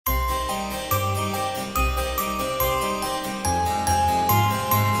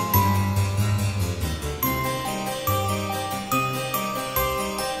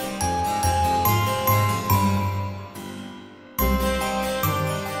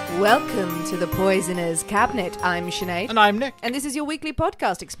Welcome to the Poisoner's Cabinet. I'm Sinead. And I'm Nick. And this is your weekly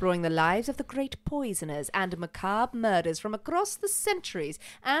podcast exploring the lives of the great poisoners and macabre murders from across the centuries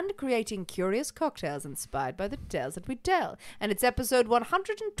and creating curious cocktails inspired by the tales that we tell. And it's episode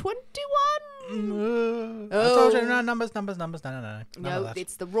 121. I told you, no, numbers, no. No,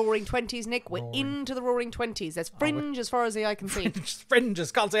 it's the Roaring Twenties, Nick. We're into the Roaring Twenties. There's fringe as far as the eye can see. Just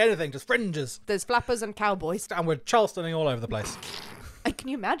fringes, can't say anything, just fringes. There's flappers and cowboys. And we're Charlestoning all over the place. Can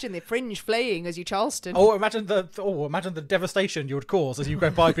you imagine the fringe flaying as you Charleston? Oh, imagine the devastation you would cause as you go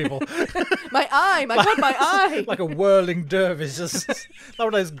by people. My eye, my God, my eye. Like a whirling dervish, just like one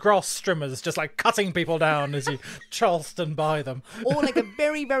of those grass strimmers, just like cutting people down as you Charleston by them. Or like a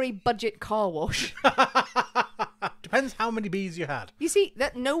very, very budget car wash. Depends how many bees you had. You see,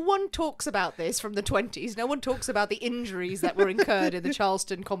 that no one talks about this from the 20s. No one talks about the injuries that were incurred in the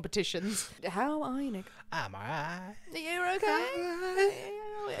Charleston competitions. How are you, Nick? Am I? You're okay?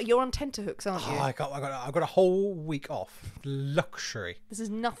 You're on tenterhooks, aren't you? Oh, I've got a whole week off. Luxury. This is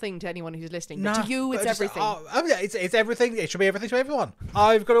nothing to anyone who's listening. Nah, but to you, it's everything. Yeah, it's everything. It should be everything to everyone.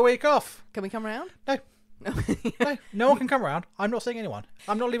 I've got a week off. Can we come around? No. No one can come around. I'm not seeing anyone.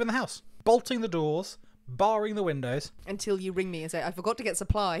 I'm not leaving the house. Bolting the doors, barring the windows. Until you ring me and say, I forgot to get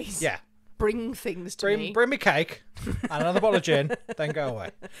supplies. Yeah. Bring things to me. Bring me cake and another bottle of gin, then go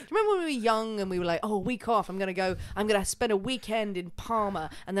away. Do you remember when we were young and we were like, oh, a week off, I'm going to spend a weekend in Palma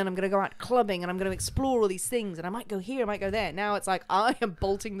and then I'm going to go out clubbing and I'm going to explore all these things and I might go here, I might go there. Now it's like, I am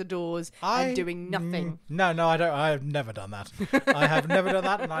bolting the doors and doing nothing. No, I don't. I have never done that. I have never done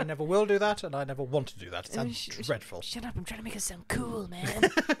that and I never will do that and I never want to do that. It sounds dreadful. Shut up, I'm trying to make us sound cool,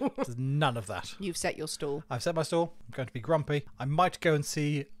 man. There's none of that. You've set your stall. I've set my stall. I'm going to be grumpy. I might go and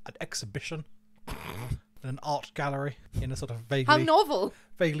see an exhibition. An art gallery in a sort of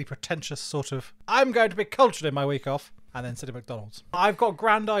vaguely pretentious sort of. I'm going to be cultured in my week off and then sit at McDonald's. I've got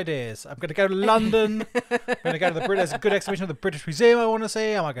grand ideas. I'm going to go to London. I'm going to go to there's a good exhibition of the British Museum I want to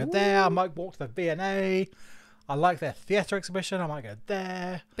see. I might go there. I might walk to the V&A. I like their theatre exhibition. I might go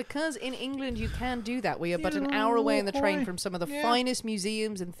there. Because in England you can do that. We are but an hour away in the train from some of the finest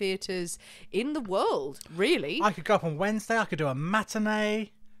museums and theatres in the world, really. I could go up on Wednesday. I could do a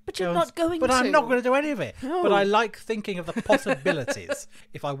matinee. But you're not going to. But I'm not going to do any of it. No. But I like thinking of the possibilities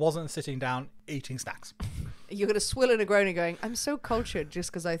if I wasn't sitting down eating snacks. You're going to swill in a groan and going, I'm so cultured just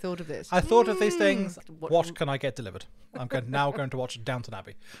because I thought of this. I thought of these things. What can I get delivered? I'm now going to watch Downton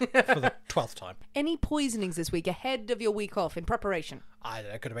Abbey for the 12th time. Any poisonings this week ahead of your week off in preparation? I don't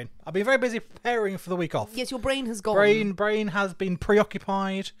know, it could have been. I've been very busy preparing for the week off. Yes, your brain has gone. Brain has been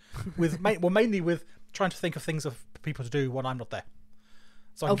preoccupied with, mainly with trying to think of things for people to do when I'm not there.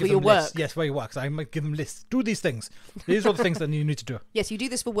 So for your work? Yes, for your work. So I might give them lists. Do these things. These are the things that you need to do. Yes, you do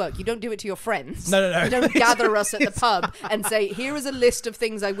this for work. You don't do it to your friends. No. You don't gather us at the pub and say, here is a list of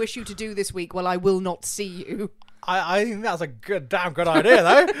things I wish you to do this week while I will not see you. I think that's a damn good idea,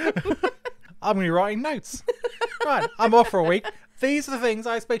 though. I'm going to be writing notes. Right, I'm off for a week. These are the things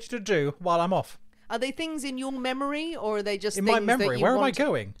I expect you to do while I'm off. Are they things in your memory or are they just in things my memory? that you Where want am I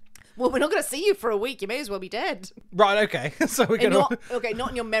going? Well, we're not going to see you for a week. You may as well be dead. Right. Okay. So we're going to. Okay, not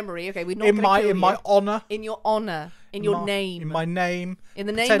in your memory. Okay, we're not in my honour. In your honour. In your name. In my name. In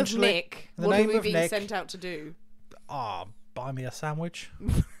the name of Nick. What are we being sent out to do? Buy me a sandwich.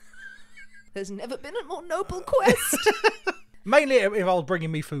 There's never been a more noble quest. Mainly it involves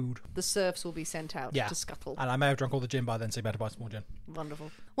bringing me food. The serfs will be sent out to scuttle. And I may have drunk all the gin by then, so you better buy some more gin. Wonderful.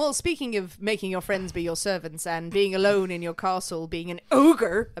 Well, speaking of making your friends be your servants and being alone in your castle, being an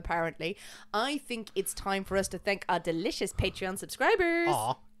ogre, apparently, I think it's time for us to thank our delicious Patreon subscribers.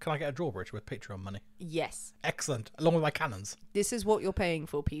 Can I get a drawbridge with Patreon money? Yes. Excellent. Along with my cannons. This is what you're paying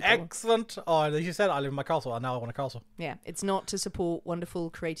for, people. Excellent. Oh, as you said, I live in my castle, and now I want a castle. Yeah. It's not to support wonderful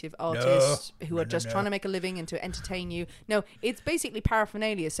creative artists who are just trying to make a living and to entertain you. No, it's basically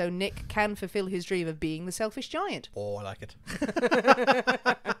paraphernalia so Nick can fulfill his dream of being the selfish giant. Oh, I like it.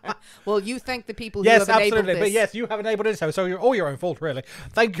 Well, you thank the people who have enabled absolutely. this. But yes, you have enabled it, so you're all your own fault, really.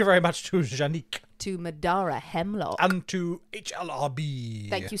 Thank you very much to Janique. To Madara Hemlock. And to HLRB.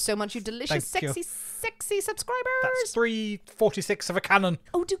 Thank you so much, you delicious, sexy subscribers. That's 3/46 of a cannon.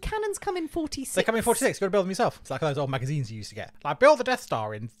 Oh, do cannons come in 46? They come in 46. You've got to build them yourself. It's like those old magazines you used to get. Like, build the Death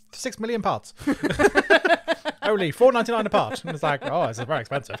Star in 6 million parts. Only $4.99 a part. And it's like, this is very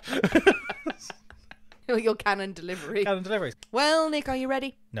expensive. Your cannon delivery. Cannon deliveries. Well, Nick, are you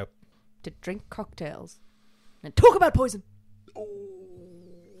ready? No. To drink cocktails and talk about poison. Oh,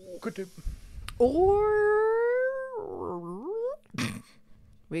 could do. Or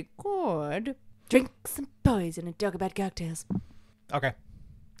we could drink some poison and talk about cocktails. Okay.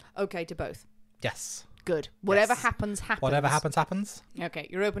 Okay to both. Yes. Good. Whatever Yes. happens, happens. Whatever happens, happens. Okay,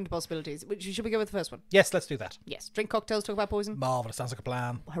 you're open to possibilities. Should we go with the first one? Yes, let's do that. Yes. Drink cocktails, talk about poison. Marvellous. Sounds like a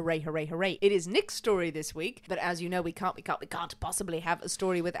plan. Hooray, hooray, hooray. It is Nick's story this week, but as you know, we can't possibly have a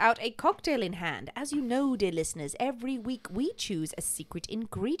story without a cocktail in hand. As you know, dear listeners, every week we choose a secret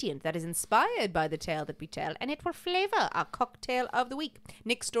ingredient that is inspired by the tale that we tell, and it will flavour our cocktail of the week.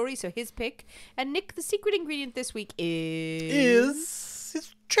 Nick's story, so his pick. And Nick, the secret ingredient this week is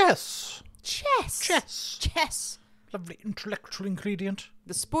chess. Chess. Lovely intellectual ingredient.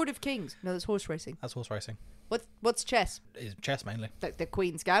 The sport of kings. No, that's horse racing. That's horse racing. What's chess? It's chess mainly. The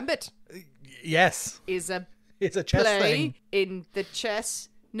Queen's Gambit Yes. is a It's a chess play thing. in the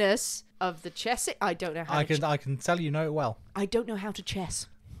chessness of the chess. I don't know how I can tell you know it well. I don't know how to chess.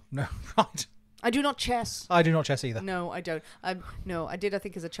 No, right. I do not chess. I do not chess either. No, I don't. No, I did, I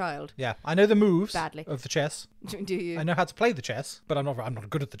think, as a child. Yeah, I know the moves Badly. of the chess. Do you? I know how to play the chess, but I'm not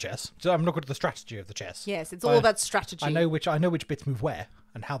good at the chess. So I'm not good at the strategy of the chess. Yes, it's all about strategy. I know which bits move where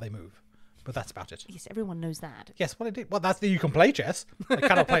and how they move, but that's about it. Yes, everyone knows that. Yes, well, you can play chess. I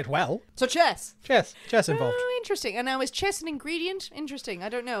cannot play it well. So chess. Chess involved. Oh, interesting. And now is chess an ingredient? Interesting. I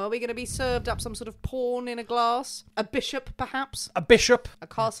don't know. Are we going to be served up some sort of pawn in a glass? A bishop, perhaps? A bishop. A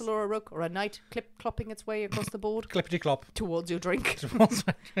castle or a rook or a knight clopping its way across the board Clippity clop. towards your drink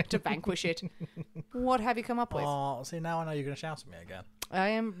to vanquish it. What have you come up with? Oh, see, now I know you're going to shout at me again. I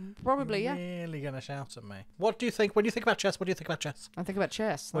am probably, yeah. Really going to shout at me. What do you think? When you think about chess, what do you think about chess? I think about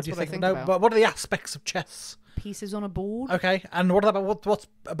chess. That's What do you what I think? think No, about. but what are the aspects of chess? Pieces on a board. Okay, and what about what's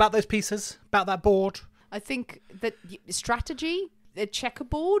about those pieces? About that board? I think that strategy, a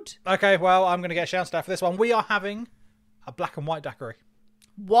checkerboard. Okay, well, I'm going to get shouted at for this one. We are having a black and white daiquiri.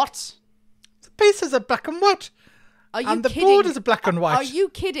 What? The pieces are black and white. Are you And the kidding? board is black and white. Are you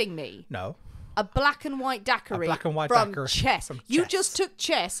kidding me? No. A black and white daiquiri, A black and white from daiquiri chess. from You chess. just took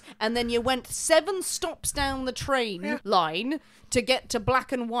chess and then you went 7 stops down the train line to get to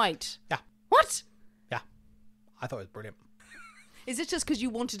black and white. Yeah. What? Yeah. I thought it was brilliant. Is it just because you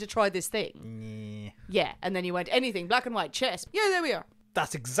wanted to try this thing? Yeah, and then you went anything, black and white, chess. Yeah, there we are.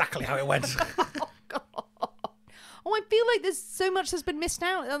 That's exactly how it went. Oh, God. Oh, I feel like there's so much that's been missed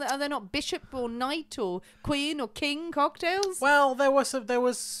out. Are there not bishop or knight or queen or king cocktails? Well, there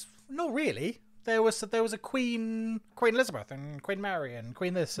was not really. There was a Queen Elizabeth and Queen Mary and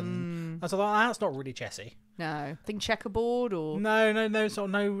Queen this and I thought that's not really chessy. No. Think checkerboard or... No, sort of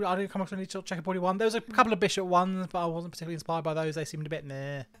no. I didn't come across any sort of checkerboardy one. There was a couple of bishop ones, but I wasn't particularly inspired by those. They seemed a bit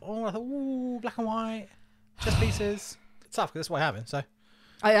meh. Oh, I thought, ooh, black and white chess pieces. It's tough because that's what I have. So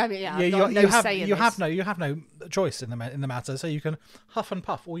I mean, yeah, you have no choice in the matter. So you can huff and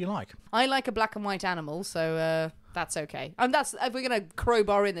puff all you like. I like a black and white animal, so that's okay. And that's if we're gonna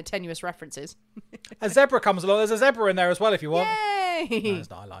crowbar in the tenuous references. A zebra comes along. There's a zebra in there as well if you want. Yay! No, it's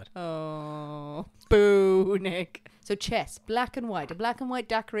not. I lied. Oh, boo, Nick. So chess, black and white, a black and white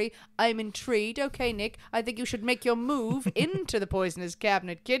daiquiri. I'm intrigued. Okay, Nick, I think you should make your move into the poisoner's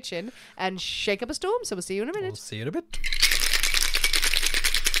cabinet kitchen and shake up a storm. So we'll see you in a minute. We'll see you in a bit.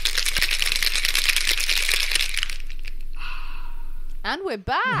 And we're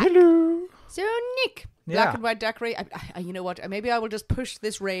back. Hello. So, Nick, black and white daiquiri. You know what? Maybe I will just push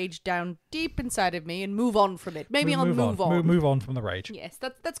this rage down deep inside of me and move on from it. Maybe I'll move on. Move on from the rage. Yes,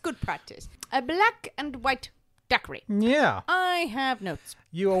 that's good practice. A black and white daiquiri. Yeah. I have notes.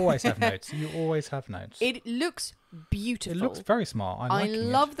 You always have notes. You always have notes. It looks beautiful. It looks very smart. I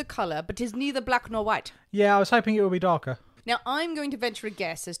love the colour, but it's neither black nor white. Yeah, I was hoping it would be darker. Now, I'm going to venture a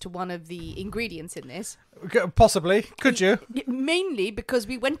guess as to one of the ingredients in this. Possibly. Could you? Mainly because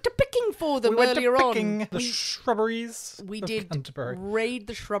we went to picking for them We went earlier to picking on. the shrubberies We of did Canterbury. raid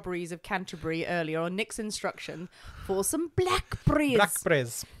the shrubberies of Canterbury earlier on Nick's instruction for some blackberries.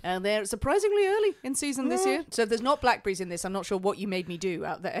 Blackberries. And they're surprisingly early in season this year. So if there's not blackberries in this, I'm not sure what you made me do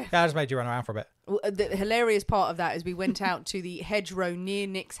out there. Yeah, I just made you run around for a bit. The hilarious part of that is we went out to the hedgerow near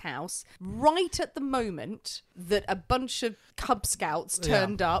Nick's house right at the moment that a bunch of Cub Scouts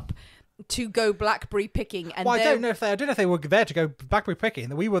turned up to go blackberry picking. And well, I don't know if they were there to go blackberry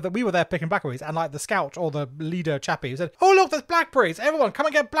picking. We were there picking blackberries, and like the scout or the leader chappie said, "Oh look, there's blackberries! Everyone, come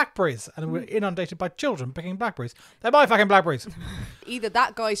and get blackberries!" And we're inundated by children picking blackberries. They're my fucking blackberries. Either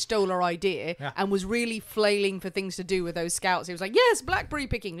that guy stole our idea and was really flailing for things to do with those scouts. He was like, "Yes, blackberry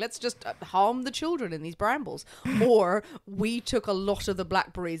picking. Let's just harm the children in these brambles." Or we took a lot of the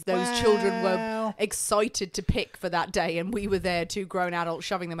blackberries those children were excited to pick for that day, and we were there, 2 grown adults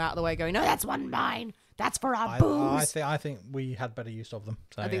shoving them out of the way, going, "No, that's one mine. That's for our booze." I think we had better use of them.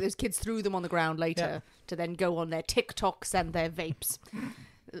 So, I think those kids threw them on the ground later to then go on their TikToks and their vapes.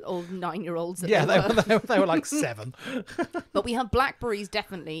 old 9-year-olds. Yeah, they were like 7. But we have blackberries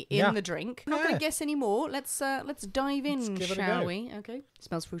definitely in the drink. Not going to guess any more. Let's dive in, shall we? Okay.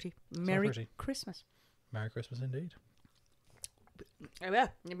 Smells fruity. Merry Christmas. Merry Christmas indeed. Oh,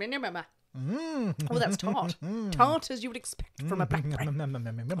 that's tart. Tart as you would expect from a blackberry.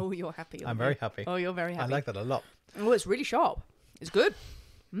 Oh, you're happy. I'm very happy. Oh, you're very happy. I like that a lot. Oh, it's really sharp. It's good.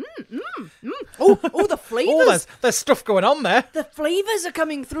 Oh, the flavours. Oh, there's stuff going on there. The flavours are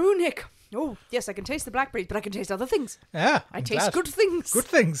coming through, Nick. Oh, yes, I can taste the blackberries, but I can taste other things. Yeah, I taste good things. Good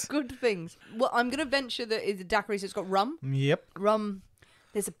things. Good things. Well, I'm going to venture that the daiquiris, it's got rum. Yep. Rum.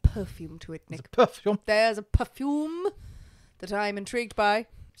 There's a perfume to it, Nick. There's a perfume that I'm intrigued by.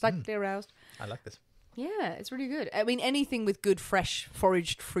 Slightly aroused. I like this. Yeah, it's really good. I mean, anything with good, fresh,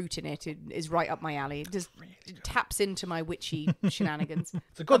 foraged fruit in it is right up my alley. It just taps into my witchy shenanigans.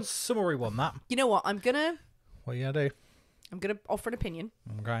 It's a good summery one, that. You know what? What are you going to do? I'm going to offer an opinion.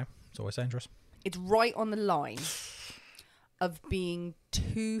 Okay. It's always dangerous. It's right on the line of being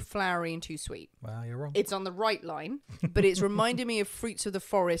too flowery and too sweet. Well, you're wrong. It's on the right line, but it's reminding me of Fruits of the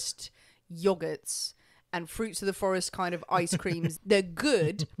Forest yogurts and Fruits of the Forest kind of ice creams. They're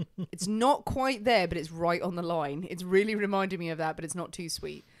good. It's not quite there, but it's right on the line. It's really reminding me of that, but it's not too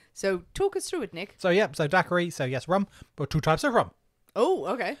sweet. So talk us through it, Nick. So daiquiri. So yes, rum, but 2 types of rum. Oh,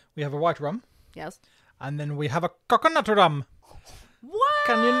 okay. We have a white rum. Yes. And then we have a coconut rum. What?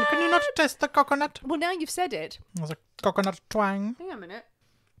 Can you not taste the coconut? Well, now you've said it. There's a coconut twang. Hang on a minute.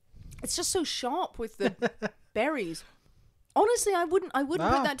 It's just so sharp with the berries. Honestly, I wouldn't put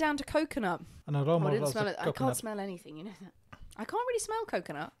that down to coconut. And I didn't smell it. I can't smell anything, you know. I can't really smell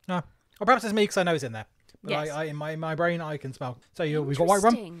coconut. No. Or perhaps it's me because I know it's in there. But yes. I in my brain, I can smell. So we've got white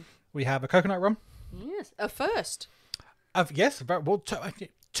rum. We have a coconut rum. Yes. A first. Yes. Well,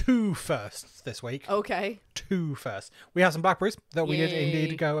 2 firsts this week. Okay. 2 firsts. We have some blackberries that we did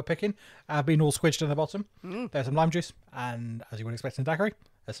indeed go a picking. Been all squidged in the bottom. There's some lime juice. And as you would expect in a daiquiri,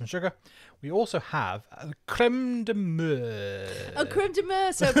 there's some sugar. We also have a creme de menthe. A creme de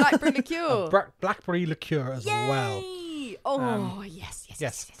menthe, so blackberry liqueur. Blackberry liqueur as well. Oh, yes.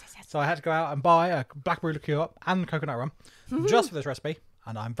 So I had to go out and buy a blackberry liqueur and coconut rum just for this recipe.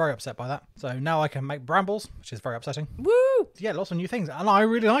 And I'm very upset by that. So now I can make brambles, which is very upsetting. Woo! Yeah, lots of new things. And I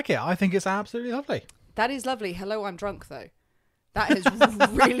really like it. I think it's absolutely lovely. That is lovely. Hello, I'm drunk, though. That has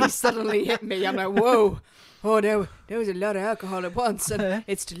really suddenly hit me. I'm like, whoa. Oh, no. There was a lot of alcohol at once. And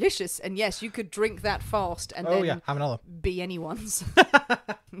it's delicious. And yes, you could drink that fast and then have another. Be anyone's.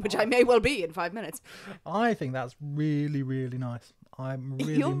 Which I may well be in 5 minutes. I think that's really, really nice.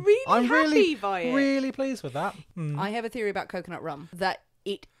 You're really happy by it. Really pleased with that. I have a theory about coconut rum that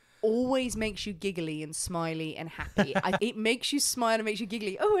it always makes you giggly and smiley and happy. It makes you smile and makes you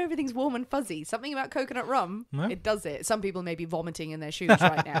giggly. Oh, everything's warm and fuzzy. Something about coconut rum, it does it. Some people may be vomiting in their shoes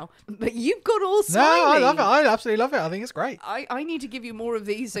right now, but you've got all smiley. No, I love it. I absolutely love it. I think it's great. I need to give you more of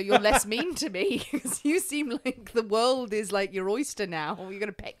these so you're less mean to me, because you seem like the world is like your oyster now. You're going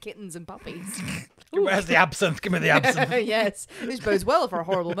to pet kittens and puppies. Where's the absinthe? Give me the absinthe. Yes, this bodes well for a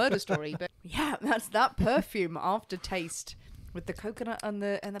horrible murder story. But yeah, that's that perfume aftertaste with the coconut and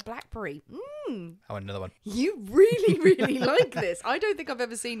the blackberry. I want another one. You really, really like this. I don't think I've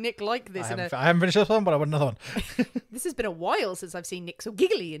ever seen Nick like this. I haven't finished this one, but I want another one. This has been a while since I've seen Nick so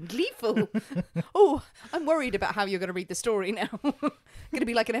giggly and gleeful. Oh, I'm worried about how you're going to read the story now. Going to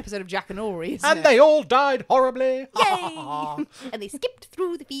be like an episode of Jack and Ori, isn't it? They all died horribly. Yay! And they skipped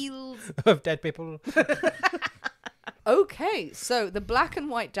through the fields of dead people. Okay, so the black and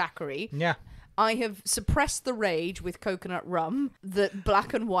white daiquiri. Yeah. I have suppressed the rage with coconut rum that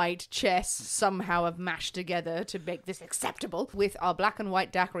black and white chess somehow have mashed together to make this acceptable, with our black and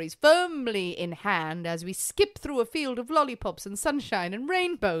white daiquiris firmly in hand as we skip through a field of lollipops and sunshine and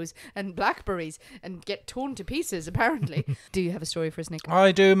rainbows and blackberries and get torn to pieces, apparently. Do you have a story for us, Nick?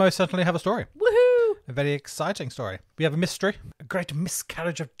 I do most certainly have a story. Woohoo! A very exciting story. We have a mystery, a great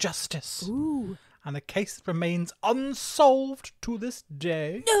miscarriage of justice. Ooh. And a case that remains unsolved to this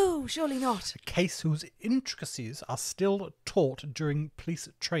day. No, surely not. A case whose intricacies are still taught during police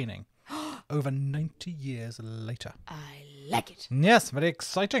training. Over 90 years later. I like it. Yes, very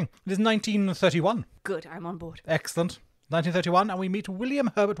exciting. It is 1931. Good, I'm on board. Excellent. 1931, and we meet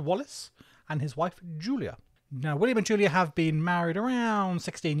William Herbert Wallace and his wife Julia. Now, William and Julia have been married around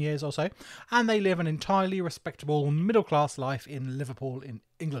 16 years or so, and they live an entirely respectable middle-class life in Liverpool in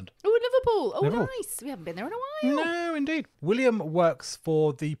England. Oh, Liverpool. Oh, Liverpool. Nice. We haven't been there in a while. No, indeed. William works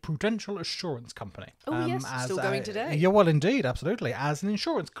for the Prudential Assurance Company. Oh, yes. Still going today. Yeah, well, indeed. Absolutely. As an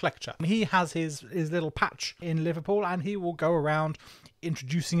insurance collector. He has his little patch in Liverpool, and he will go around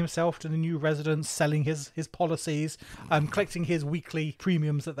introducing himself to the new residents, selling his policies, collecting his weekly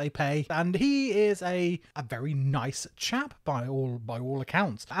premiums that they pay. And he is a very nice chap by all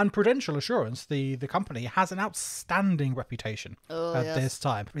accounts. And Prudential Assurance, the company, has an outstanding reputation at this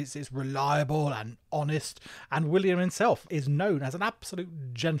time. It's reliable and honest, and William himself is known as an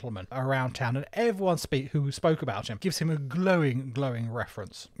absolute gentleman around town, and everyone who spoke about him gives him a glowing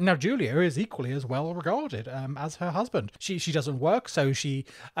reference. Now Julia is equally as well regarded as her husband. She doesn't work, so she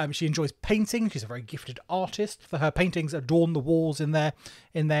enjoys painting. She's a very gifted artist. Her paintings adorn the walls in their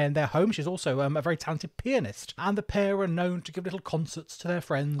home. She's also a very talented pianist, and the pair are known to give little concerts to their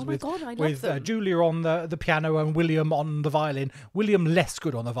friends with Julia on the piano and William on the violin. William less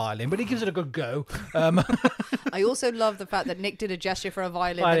good on the violin, but he gives it a good go. I also love the fact that Nick did a gesture for a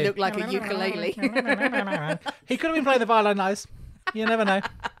violin that looked like a ukulele. He could have been playing the violin nice. You never know.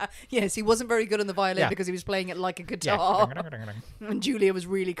 Yes, he wasn't very good on the violin because he was playing it like a guitar. Yeah. And Julia was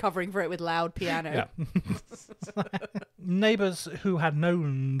really covering for it with loud piano. Yeah. Neighbours who had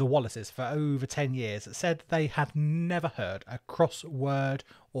known the Wallaces for over 10 years said they had never heard a cross word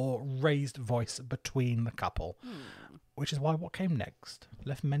or raised voice between the couple. Which is why what came next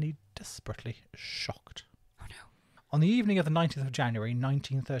left many desperately shocked. Oh no. On the evening of the 19th of January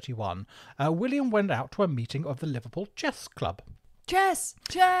 1931, William went out to a meeting of the Liverpool Chess Club. Chess!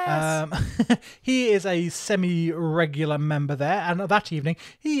 He is a semi-regular member there, and that evening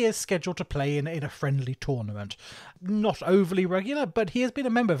he is scheduled to play in a friendly tournament. Not overly regular, but he has been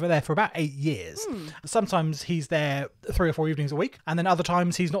a member there for about 8 years. Sometimes he's there 3 or 4 evenings a week, and then other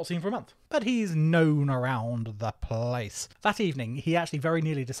times he's not seen for a month. But he's known around the place. That evening, he actually very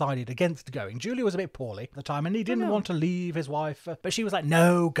nearly decided against going. Julia was a bit poorly at the time, and he didn't want to leave his wife, but she was like,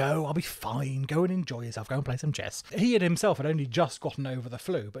 no, go, I'll be fine. Go and enjoy yourself. Go and play some chess. He and himself had only just gotten over the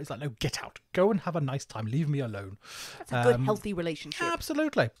flu, but he's like, no, get out. Go and have a nice time. Leave me alone. That's a good, healthy relationship.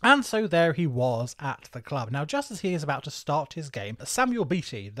 Absolutely. And so there he was at the club. Now, just as he is about to start his game, Samuel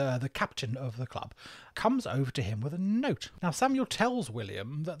Beattie, the captain of the club, comes over to him with a note. Now, Samuel tells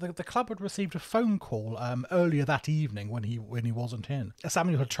William that the club had received a phone call earlier that evening when he wasn't in.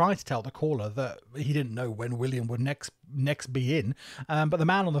 Samuel had tried to tell the caller that he didn't know when William would next be in, but the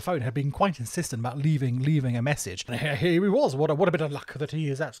man on the phone had been quite insistent about leaving a message. And here he was. What a bit of luck that he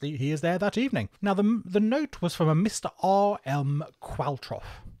is there that evening. Now, the note was from a Mr. R.M. Qualtrough.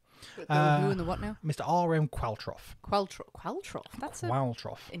 Who and the what now? Mr. R.M. Qualtrough. Qualtrough. That's an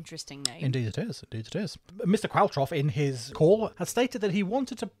interesting name. Indeed it is. Mr. Qualtrough, in his call, had stated that he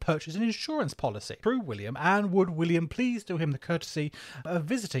wanted to purchase an insurance policy through William, and would William please do him the courtesy of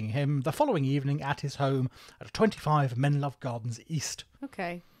visiting him the following evening at his home at 25 Menlove Gardens East.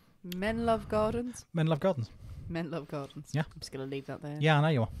 Okay. Menlove Gardens? Menlove Gardens. Menlove Gardens. Yeah. I'm just going to leave that there. Yeah, I know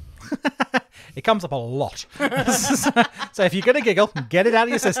you are. It comes up a lot. So if you're going to giggle, get it out of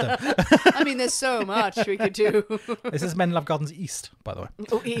your system. I mean, there's so much we could do. This is Menlove Gardens East, by the way.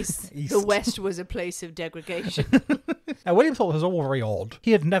 Oh, East. The West was a place of degradation. Now, William thought it was all very odd.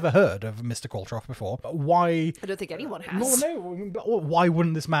 He had never heard of Mr. Qualtrough before. But why... I don't think anyone has. No. Why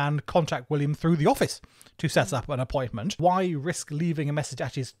wouldn't this man contact William through the office to set up an appointment? Why risk leaving a message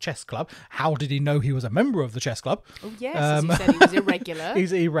at his chess club? How did he know he was a member of the chess club? Oh, yes, as you said, he was irregular.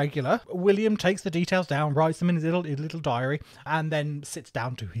 He's irregular. William takes the details down, writes them in his little diary, and then sits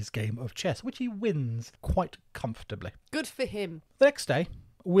down to his game of chess, which he wins quite comfortably. Good for him. The next day,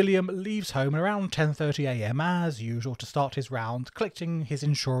 William leaves home around 10:30 a.m. as usual to start his round, collecting his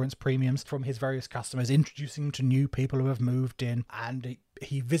insurance premiums from his various customers, introducing them to new people who have moved in, and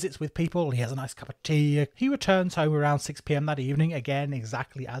he visits with people. He has a nice cup of tea. He returns home around 6 p.m. that evening, again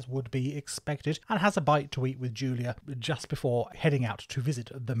exactly as would be expected, and has a bite to eat with Julia just before heading out to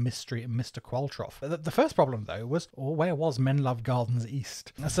visit the mystery Mr. Qualtrough. The first problem, though, was where was Menlove Gardens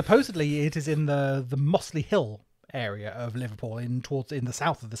East? Supposedly it is in the Mossley Hill area of Liverpool in the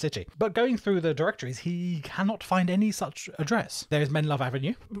south of the city. But going through the directories, he cannot find any such address. There is Menlove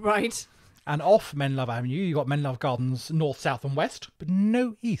Avenue. Right. And off Menlove Avenue, you got Menlove Gardens north, south and west, but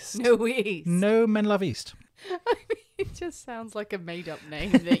no east. No east. No Menlove East. I mean, it just sounds like a made-up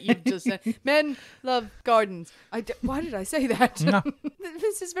name that you've just said. Menlove Gardens. Why did I say that? No.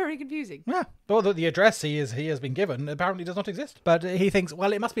 This is very confusing. Yeah. Well, the address he has been given apparently does not exist. But he thinks,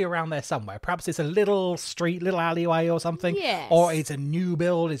 well, it must be around there somewhere. Perhaps it's a little street, little alleyway or something. Yes. Or it's a new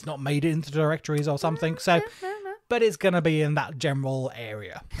build. It's not made it into directories or something. So... But it's going to be in that general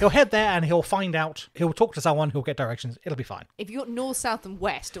area. He'll head there and he'll find out. He'll talk to someone. He'll get directions. It'll be fine. If you got north, south and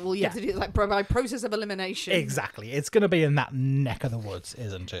west, all you have to do is by process of elimination. Exactly. It's going to be in that neck of the woods,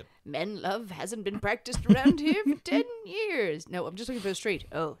 isn't it? Menlove hasn't been practiced around here for 10 years. No, I'm just looking for a street.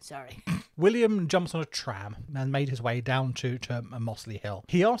 Oh, sorry. William jumps on a tram and made his way down to Mossley Hill.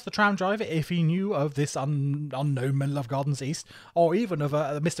 He asked the tram driver if he knew of this unknown Middle of Gardens East, or even of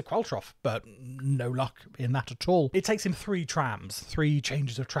Mr. Queltroff, but no luck in that at all. It takes him 3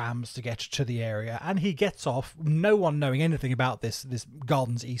 changes of trams to get to the area, and he gets off, no one knowing anything about this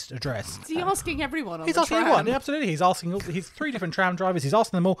Gardens East address. Is he asking everyone on the tram? He's asking everyone, yeah, absolutely. He's 3 different tram drivers. He's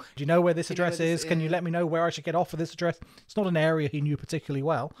asking them all, do you know where this address is? Can you let me know where I should get off for this address? It's not an area he knew particularly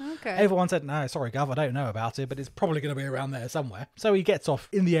well. Okay. Everyone said, no, sorry, Gov, I don't know about it, but it's probably going to be around there somewhere. So he gets off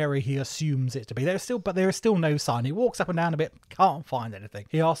in the area he assumes it to be. There is still no sign. He walks up and down a bit, can't find anything.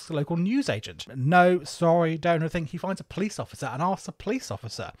 He asks the local newsagent. No, sorry, don't know anything. He finds a police officer and asks a police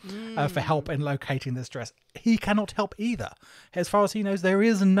officer for help in locating this address. He cannot help either. As far as he knows, there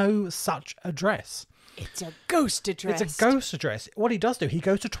is no such address. It's a ghost address. It's a ghost address. What he does do, he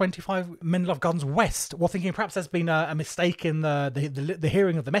goes to 25 Middle of Gardens West, while thinking perhaps there's been a mistake in the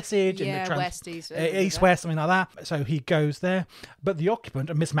hearing of the message. Yeah, and west, east. East, west, something like that. So he goes there. But the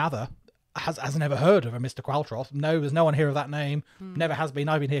occupant, Miss Mather, has never heard of a Mr. Queltroff. No, there's no one here of that name. Never has been.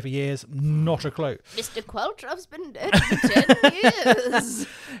 I've been here for years. Not a clue. Mr. Queltroff's been dead for 10 years.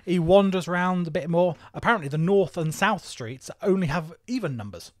 He wanders around a bit more. Apparently, the north and south streets only have even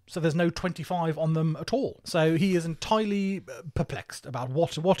numbers, so there's no 25 on them at all. So he is entirely perplexed about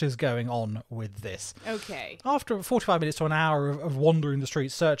what is going on with this. Okay. After 45 minutes to an hour of wandering the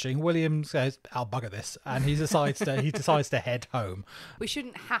streets searching, William says, "I'll bugger this," and he decides to head home. We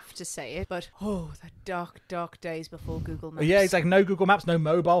shouldn't have to say it, but the dark days before Google Maps. Yeah, it's like no Google Maps, no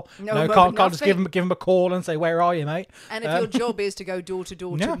mobile. No, can't just give him a call and say, "Where are you, mate?" And if your job is to go door to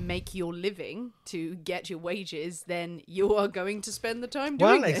door to make your living, to get your wages, then you are going to spend the time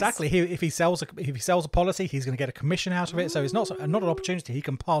doing this. Exactly. If he sells a policy, he's going to get a commission out of it. So it's not an opportunity he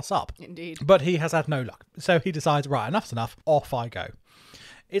can pass up. Indeed. But he has had no luck. So he decides, right, enough's enough. Off I go.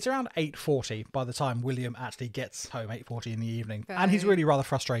 It's around 8:40 by the time William actually gets home, 8:40 in the evening. Okay. And he's really rather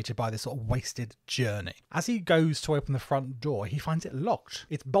frustrated by this sort of wasted journey. As he goes to open the front door, he finds it locked.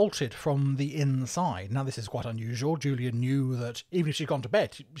 It's bolted from the inside. Now, this is quite unusual. Julia knew that even if she'd gone to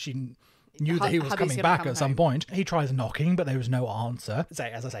bed, she knew that he was coming back at some point. He tries knocking, but there was no answer.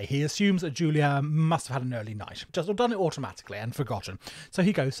 As I say, he assumes that Julia must have had an early night, just done it automatically and forgotten. So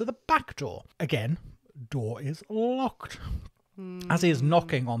he goes to the back door. Again, door is locked. As he is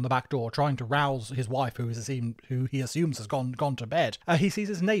knocking on the back door, trying to rouse his wife, who he assumes has gone to bed, he sees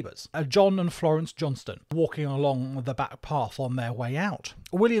his neighbours, John and Florence Johnston, walking along the back path on their way out.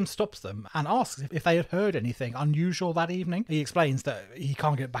 William stops them and asks if they had heard anything unusual that evening. He explains that he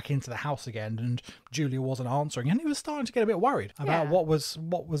can't get back into the house again, and Julia wasn't answering, and he was starting to get a bit worried about what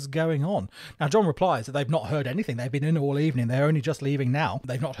was going on. Now, John replies that they've not heard anything. They've been in all evening. They're only just leaving now.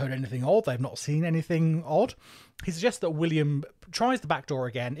 They've not heard anything odd. They've not seen anything odd. He suggests that William tries the back door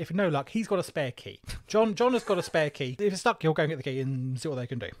again. If no luck, he's got a spare key. John has got a spare key. If it's stuck, he'll go and get the key and see what they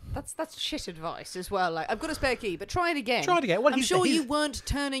can do. That's shit advice as well. Like, I've got a spare key, but try it again. Well, I'm sure you weren't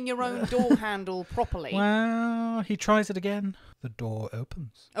turning your own door handle properly. Well, he tries it again. The door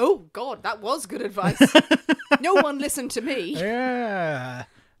opens. Oh, God, that was good advice. No one listened to me. Yeah.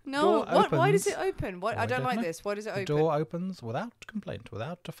 No, why does it open? I don't like this. Why does it open? The door opens without complaint,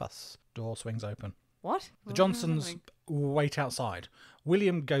 without a fuss. Door swings open. What? The Johnsons wait outside.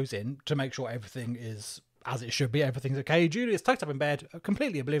 William goes in to make sure everything is as it should be. Everything's okay. Julia's tucked up in bed,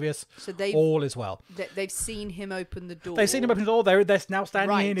 completely oblivious. So all is well. They've seen him open the door. They've seen him open the door. They're now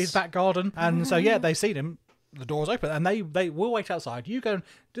standing in his back garden. And so, they've seen him. The door's open. And they will wait outside. You go and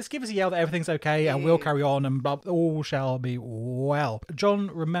just give us a yell that everything's okay and we'll carry on and all shall be well.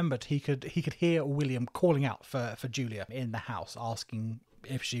 John remembered he could hear William calling out for Julia in the house, asking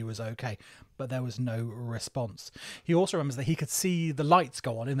if she was okay, but there was no response. He also remembers that he could see the lights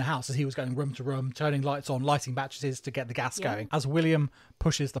go on in the house as he was going room to room, turning lights on, lighting matches to get the gas going. As William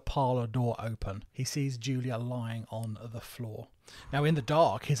pushes the parlour door open, he sees Julia lying on the floor. Now, in the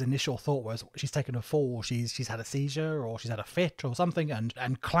dark, his initial thought was she's taken a fall, she's had a seizure or she's had a fit or something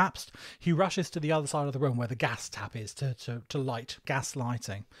and collapsed. He rushes to the other side of the room where the gas tap is to light, gas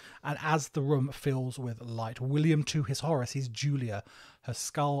lighting. And as the room fills with light, William, to his horror, sees Julia, her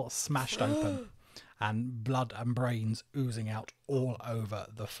skull smashed open and blood and brains oozing out all over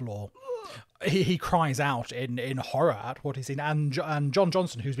the floor. He cries out in horror at what he's seen, and John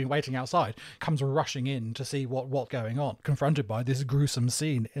Johnson, who's been waiting outside, comes rushing in to see what's going on, confronted by this gruesome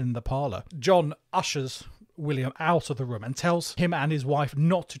scene in the parlour. John ushers William out of the room and tells him and his wife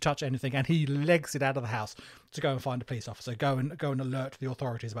not to touch anything, and he legs it out of the house to go and find a police officer, go and alert the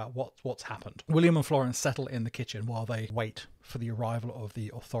authorities about what's happened. William and Florence settle in the kitchen while they wait for the arrival of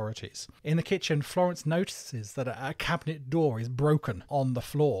the authorities. In the kitchen, Florence notices that a cabinet door is broken on the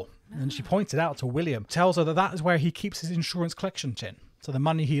floor, and she points it out to William, tells her that is where he keeps his insurance collection tin. So the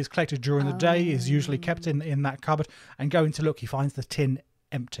money he has collected during the day is usually kept in that cupboard, and going to look, he finds the tin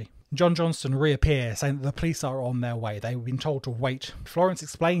empty. John Johnston reappears, saying that the police are on their way. They've been told to wait. Florence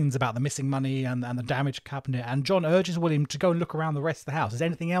explains about the missing money and the damaged cabinet, and John urges William to go and look around the rest of the house. Is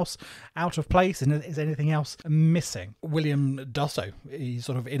anything else out of place? And is anything else missing? William does so. He's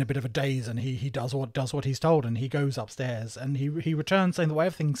sort of in a bit of a daze, and he does what he's told, and he goes upstairs, and he returns saying that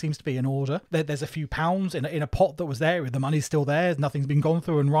everything seems to be in order. There's a few pounds in a pot that was there. The money's still there. Nothing's been gone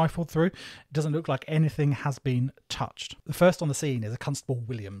through and rifled through. It doesn't look like anything has been touched. The first on the scene is a Constable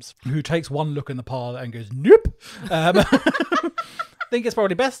Williams, who takes one look in the parlour and goes, nope. Think it's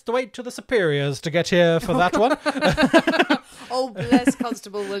probably best to wait till the superiors to get here for that one. Oh, bless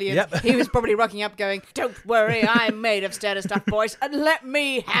Constable Williams. Yep. He was probably rocking up going, don't worry, I'm made of stair stuff, boys, and let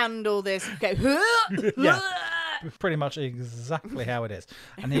me handle this. Okay. Yeah. Pretty much exactly how it is.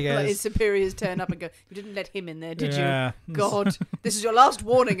 And he goes, his superiors turn up and go, you didn't let him in there, did you? God, this is your last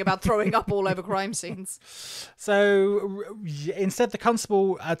warning about throwing up all over crime scenes. So instead, the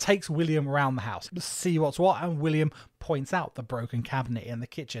constable takes William around the house to see what's what, and William points out the broken cabinet in the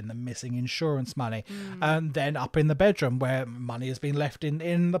kitchen, the missing insurance money, and then up in the bedroom where money has been left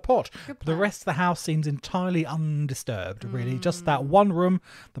in the pot. The rest of the house seems entirely undisturbed, really. Just that one room,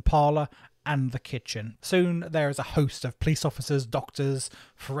 the parlour, and the kitchen. Soon there is a host of police officers, doctors,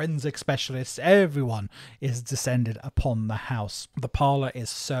 forensic specialists. Everyone is descended upon the house. The parlour is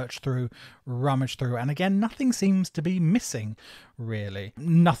searched through, rummaged through, and again nothing seems to be missing, really.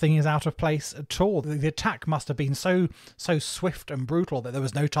 Nothing is out of place at all. The attack must have been so swift and brutal that there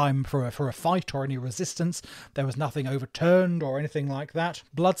was no time for a fight or any resistance. There was nothing overturned or anything like that.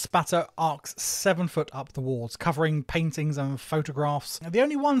 Blood spatter arcs 7 foot up the walls, covering paintings and photographs. The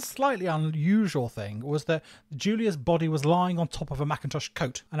only one slightly unusual thing was that Julia's body was lying on top of a Macintosh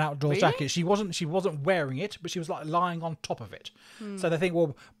coat, an outdoor jacket. She wasn't wearing it, but she was like lying on top of it. So they think,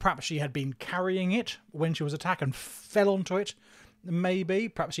 well, perhaps she had been carrying it when she was attacked and fell onto it. Maybe,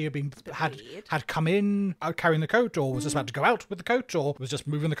 perhaps she had come in carrying the coat, or was just about to go out with the coat, or was just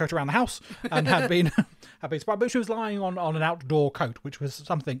moving the coat around the house and had been spotted. But she was lying on an outdoor coat, which was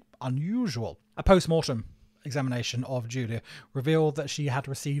something unusual. A post-mortem examination of Julia revealed that she had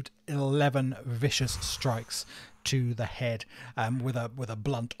received 11 vicious strikes to the head with a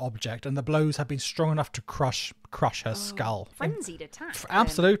blunt object, and the blows had been strong enough to crush her skull. Frenzied attack.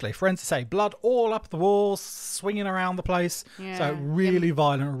 Absolutely. Forensics say blood all up the walls, swinging around the place. Yeah. So really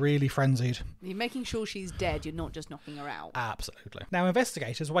violent, really frenzied. You're making sure she's dead, you're not just knocking her out. Absolutely. Now,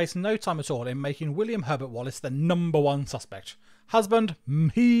 investigators waste no time at all in making William Herbert Wallace the number one suspect. Husband,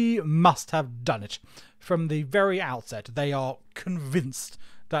 he must have done it. From the very outset, they are convinced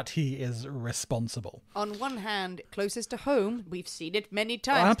that he is responsible. On one hand, closest to home, we've seen it many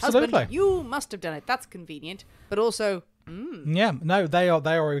times. Absolutely. Husband, you must have done it. That's convenient. But also, yeah, no, they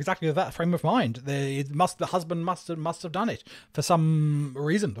are exactly of that frame of mind. The husband must have done it for some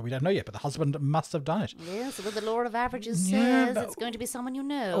reason that we don't know yet, but the husband must have done it. Yes, but the law of averages says it's going to be someone you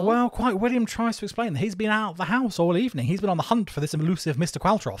know. Well, quite. William tries to explain that he's been out of the house all evening. He's been on the hunt for this elusive Mr.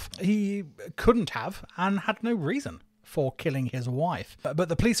 Qualtrough. He couldn't have and had no reason for killing his wife. But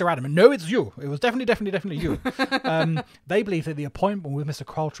the police are adamant, no, it's you. It was definitely you. They believe that the appointment with Mr.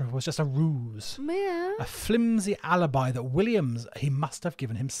 Qualtrough was just a ruse. Yeah. A flimsy alibi that Williams, he must have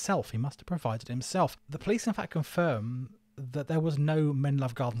given himself. He must have provided himself. The police, in fact, confirm that there was no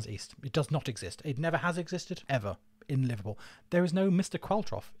Menlove Gardens East. It does not exist. It never has existed, ever, in Liverpool. There is no Mr.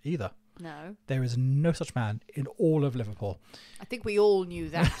 Qualtrough either. No. There is no such man in all of Liverpool. I think we all knew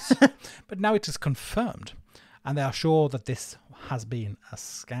that. But now it is confirmed. And they are sure that this has been a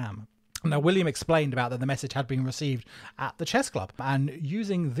scam. Now, William explained about that the message had been received at the chess club, and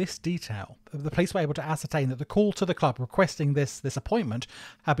using this detail, the police were able to ascertain that the call to the club requesting this appointment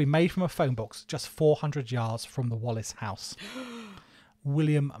had been made from a phone box just 400 yards from the Wallace house.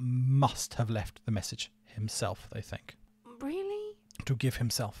 William must have left the message himself, they think. Really? To give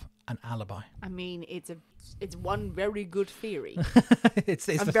himself an alibi. I mean, it's one very good theory. it's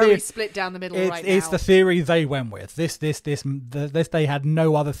I'm the very theory, split down the middle right now. It's the theory they went with. This they had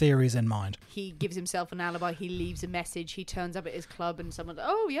no other theories in mind. He gives himself an alibi. He leaves a message. He turns up at his club, and someone's,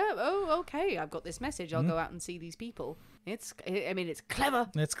 okay, I've got this message. I'll go out and see these people. It's clever.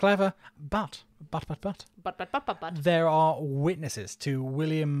 It's clever, but There are witnesses to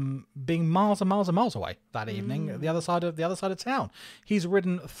William being miles and miles and miles away that evening, the other side of town. He's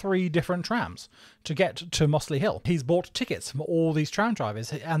ridden 3 different trams to get to Mossley Hill. He's bought tickets from all these tram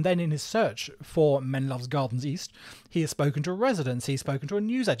drivers, and then in his search for Menlove's Gardens East, he has spoken to residents, he's spoken to a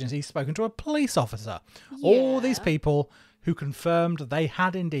news agency, he's spoken to a police officer. Yeah. All these people who confirmed they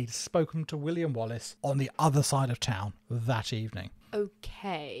had indeed spoken to William Wallace on the other side of town that evening.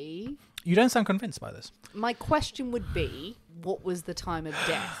 Okay. You don't sound convinced by this. My question would be, what was the time of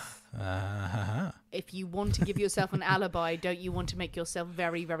death? If you want to give yourself an alibi, don't you want to make yourself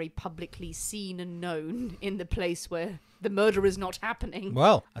very, very publicly seen and known in the place where the murder is not happening?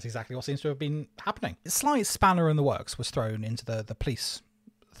 Well, that's exactly what seems to have been happening. A slight spanner in the works was thrown into the police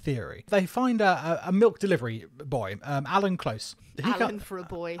theory. They find a milk delivery boy, Alan Close. Alan for a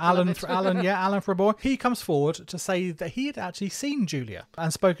boy. Alan for a boy. He comes forward to say that he had actually seen Julia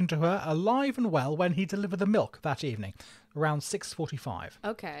and spoken to her alive and well when he delivered the milk that evening, around 6:45.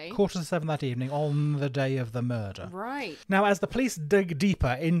 Okay. 6:45 that evening on the day of the murder. Right. Now, as the police dig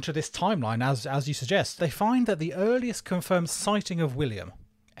deeper into this timeline, as you suggest, they find that the earliest confirmed sighting of William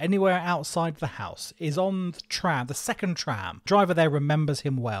anywhere outside the house is on the tram, the second tram. Driver there remembers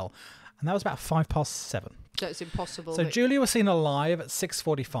him well, and that was about 7:05. So it's impossible. So Julia was seen alive at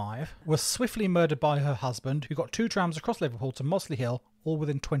 6:45, was swiftly murdered by her husband, who got 2 trams across Liverpool to Mossley Hill, all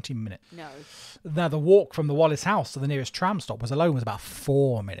within 20 minutes. No. Now, the walk from the Wallace house to the nearest tram stop was about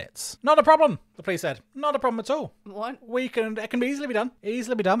 4 minutes. Not a problem, the police said. Not a problem at all. What? It can easily be done.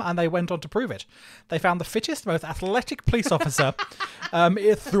 Easily be done, and they went on to prove it. They found the fittest, most athletic police officer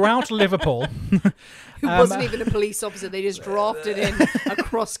throughout Liverpool. Who wasn't even a police officer, they just drafted in a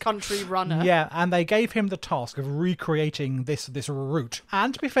cross-country runner. Yeah, and they gave him the task of recreating this route.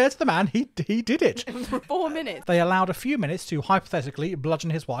 And to be fair to the man, he did it. For 4 minutes. They allowed a few minutes to hypothetically bludgeon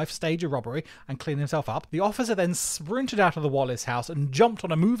his wife, stage a robbery, and clean himself up. The officer then sprinted out of the Wallace house and jumped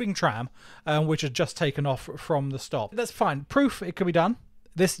on a moving tram, which had just taken off from the stop. That's fine. Proof it could be done.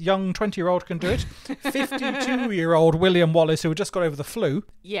 This young 20-year-old can do it. 52-year-old William Wallace, who had just got over the flu,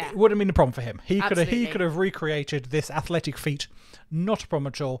 it wouldn't have been a problem for him. He could have recreated this athletic feat, not a problem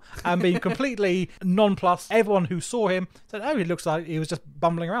at all, and being completely nonplussed. Everyone who saw him said, "Oh, he looks like he was just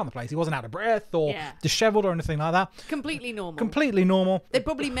bumbling around the place. He wasn't out of breath or dishevelled or anything like that." Completely normal. Completely normal. They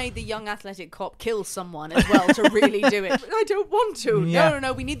probably made the young athletic cop kill someone as well to really do it. I don't want to. Yeah.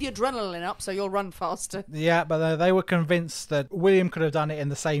 No, we need the adrenaline up so you'll run faster. Yeah, but they were convinced that William could have done it in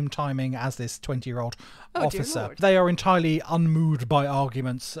the same timing as this 20-year-old officer. They are entirely unmoved by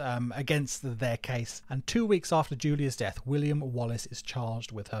arguments against their case. And 2 weeks after Julia's death, William Wallace is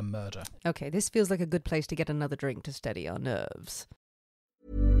charged with her murder. Okay, this feels like a good place to get another drink to steady our nerves.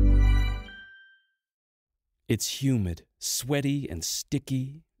 It's humid, sweaty, and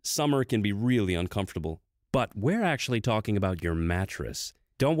sticky. Summer can be really uncomfortable. But we're actually talking about your mattress.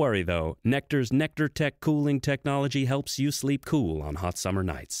 Don't worry, though. Nectar's Nectar Tech cooling technology helps you sleep cool on hot summer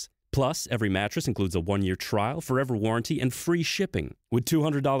nights. Plus, every mattress includes a 1-year trial, forever warranty, and free shipping. With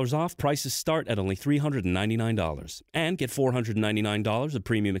 $200 off, prices start at only $399. And get $499 of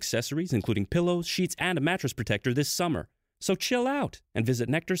premium accessories, including pillows, sheets, and a mattress protector this summer. So chill out and visit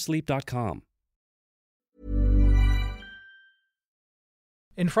nectarsleep.com.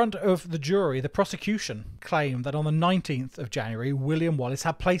 In front of the jury, the prosecution claimed that on the 19th of January, William Wallace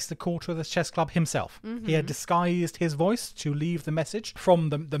had placed the call to the chess club himself. Mm-hmm. He had disguised his voice to leave the message from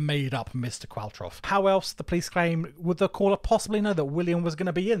the made-up Mr. Qualtrough. How else, the police claim, would the caller possibly know that William was going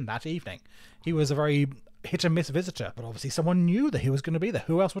to be in that evening? He was a very hit-and-miss visitor, but obviously someone knew that he was going to be there.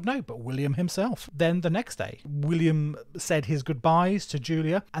 Who else would know but William himself? Then the next day, William said his goodbyes to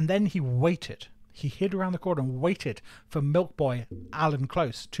Julia, and then he waited. He hid around the corner and waited for milk boy Alan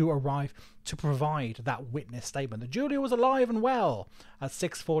Close to arrive to provide that witness statement that Julia was alive and well at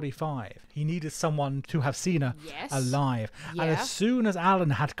 6:45. He needed someone to have seen her alive. Yeah. And as soon as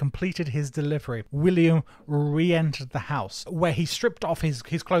Alan had completed his delivery, William re-entered the house, where he stripped off his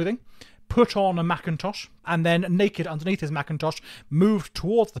clothing, put on a Macintosh, and then, naked underneath his Macintosh, moved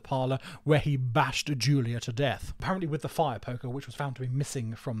towards the parlour, where he bashed Julia to death, apparently with the fire poker, which was found to be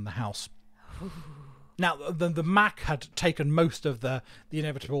missing from the house. Now, the Mac had taken most of the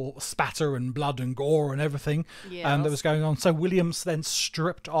inevitable spatter and blood and gore and everything that was going on. So Williams then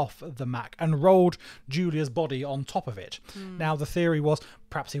stripped off the Mac and rolled Julia's body on top of it. Now, the theory was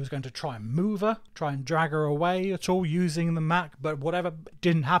perhaps he was going to try and move her, try and drag her away at all using the Mac, but whatever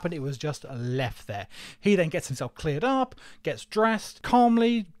didn't happen, it was just left there. He then gets himself cleared up, gets dressed,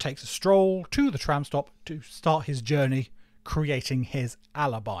 calmly takes a stroll to the tram stop to start his journey, creating his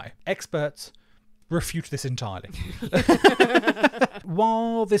alibi. Experts refute this entirely.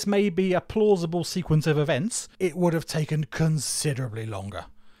 While this may be a plausible sequence of events, it would have taken considerably longer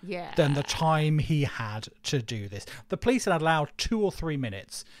than the time he had to do this. The police had allowed 2 or 3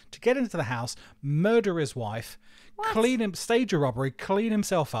 minutes to get into the house, murder his wife, stage a robbery, clean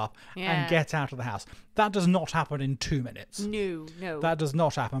himself up, and get out of the house. That does not happen in 2 minutes. No. That does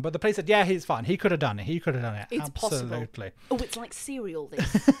not happen. But the police said, yeah, he's fine. He could have done it. It's Absolutely. Possible. Oh, it's like cereal,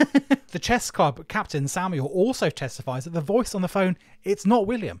 this. The chess club captain, Samuel, also testifies that the voice on the phone, it's not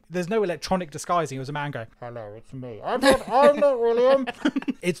William. There's no electronic disguising. It was a man going, hello, it's me. I'm not William.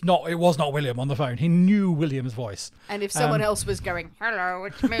 It was not William on the phone. He knew William's voice. And if someone else was going, hello,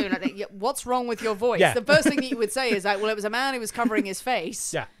 it's me, like that, what's wrong with your voice? Yeah. The first thing that you would say is like, well, it was a man who was covering his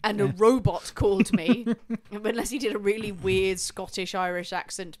face and a robot called me. Unless he did a really weird Scottish-Irish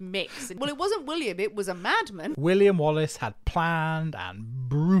accent mix. Well, it wasn't William, it was a madman. William Wallace had planned and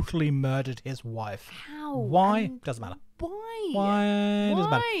brutally murdered his wife. How? Why? Doesn't matter. Why?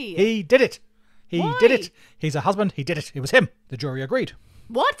 Doesn't matter. He did it. He did it. He's a husband. He did it. It was him. The jury agreed.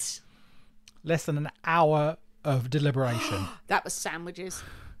 What? Less than an hour of deliberation. That was sandwiches.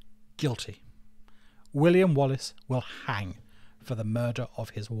 Guilty. William Wallace will hang for the murder of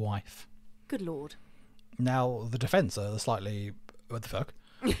his wife. Good Lord. Now, the defence are slightly... What the fuck?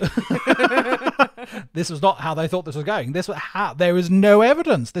 This was not how they thought this was going. There is no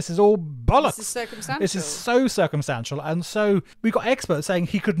evidence. This is all bollocks. This is circumstantial. This is so circumstantial. And so we got experts saying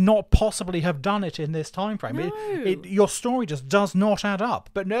he could not possibly have done it in this time frame. No. Your story just does not add up.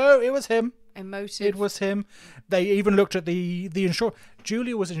 But no, it was him. Emotive. It was him. They even looked at the insurance.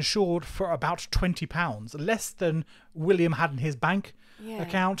 Julia was insured for about £20, less than William had in his bank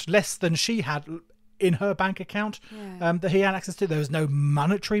account, less than she had in her bank account that he had access to. There was no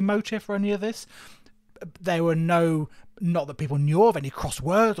monetary motive for any of this. There were not that people knew of, any cross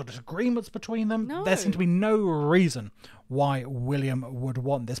words or disagreements between them. No. There seemed to be no reason why William would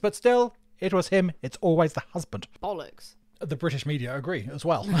want this. But still, it was him. It's always the husband. Bollocks. The British media agree as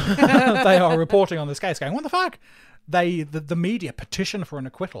well. They are reporting on this case going, what the fuck? The media petition for an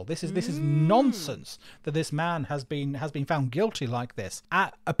acquittal. This is nonsense that this man has been found guilty like this.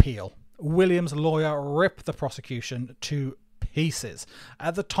 At appeal, William's lawyer ripped the prosecution to pieces.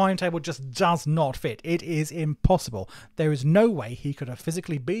 The timetable just does not fit. It is impossible. There is no way he could have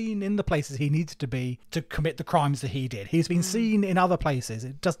physically been in the places he needed to be to commit the crimes that he did. He's been seen in other places.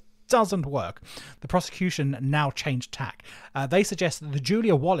 It just doesn't work. The prosecution now changed tack. They suggest that the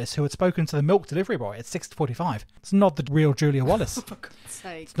Julia Wallace who had spoken to the milk delivery boy at 6:45, it's not the real Julia Wallace. For God's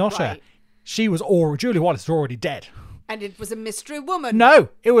sake. It's not her. Julia Wallace was already dead. And it was a mystery woman. No,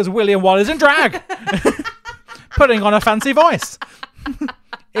 it was William Wallace in drag, putting on a fancy voice.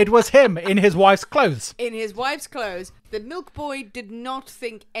 It was him in his wife's clothes. In his wife's clothes. The milk boy did not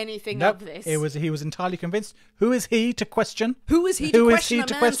think anything Nope. of this. He was entirely convinced. Who is he to question? Who is he to question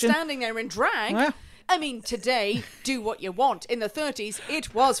a man standing there in drag? Yeah. I mean, today, do what you want. In the 30s,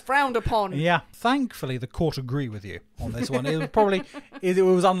 it was frowned upon. Yeah. Thankfully, the court agree with you on this one. It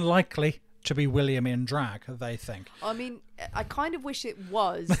was unlikely to be William in drag, they think. I mean, I kind of wish it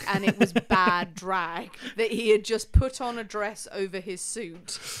was, and it was bad drag, that he had just put on a dress over his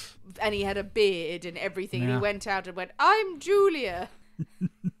suit, and he had a beard and everything, and he went out and went, I'm Julia.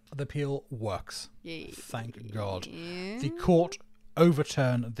 The appeal works. Yeah. Thank God. The court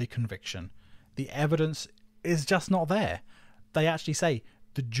overturned the conviction. The evidence is just not there. They actually say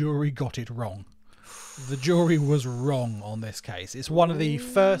the jury got it wrong. The jury was wrong on this case. It's one of the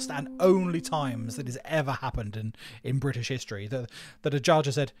first and only times that has ever happened in British history that a judge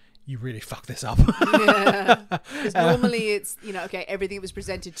has said, you really fucked this up. Yeah. Because normally it's, okay, everything that was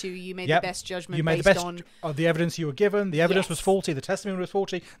presented to you, you made the best judgment based on... the evidence you were given. The evidence was faulty. The testimony was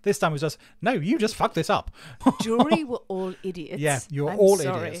faulty. This time it was just, no, you just fucked this up. Jury were all idiots. Yeah, you're all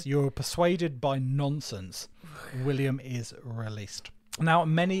idiots. You're persuaded by nonsense. William is released. Now,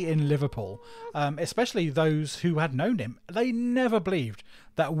 many in Liverpool, especially those who had known him, they never believed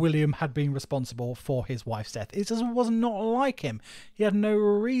that William had been responsible for his wife's death. It just was not like him. He had no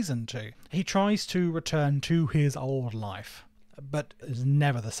reason to. He tries to return to his old life, but is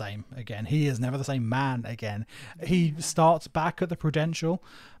never the same again. He is never the same man again. He starts back at the Prudential,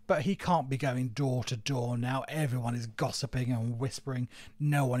 but he can't be going door to door now. Everyone is gossiping and whispering.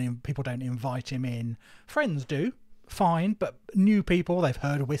 People don't invite him in. Friends do. Fine, but new people, they've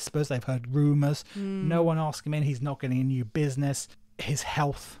heard whispers, they've heard rumours. No one asks him in. He's not getting a new business. His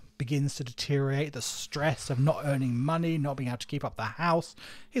health begins to deteriorate. The stress of not earning money, not being able to keep up the house.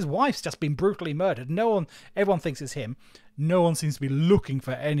 His wife's just been brutally murdered. Everyone thinks it's him. No one seems to be looking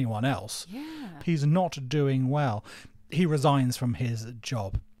for anyone else. Yeah. He's not doing well. He resigns from his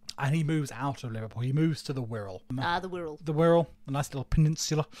job. And he moves out of Liverpool. He moves to the Wirral. The Wirral. The Wirral, a nice little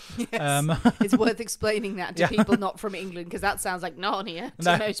peninsula. Yes. It's worth explaining that to people not from England, because that sounds like Narnia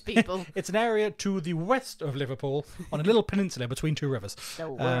to most people. It's an area to the west of Liverpool on a little peninsula between two rivers. The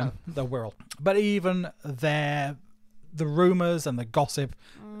Wirral. The Wirral. But even there, the rumours and the gossip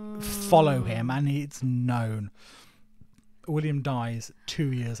follow him, and it's known. William dies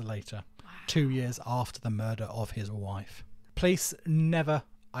 2 years later, 2 years after the murder of his wife. Police never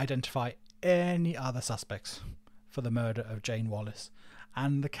identify any other suspects for the murder of Jane Wallace,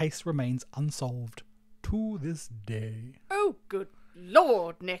 and the case remains unsolved to this day. Oh, good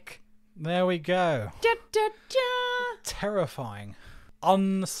Lord, Nick. There we go. Da, da, da. Terrifying,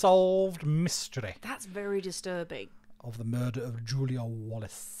 unsolved mystery. That's very disturbing. Of the murder of Julia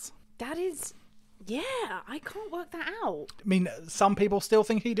Wallace. That is... Yeah, I can't work that out. I mean, some people still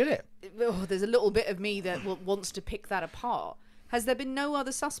think he did it. Oh, there's a little bit of me that wants to pick that apart. Has there been no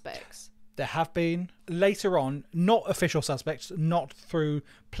other suspects? There have been. Later on, not official suspects, not through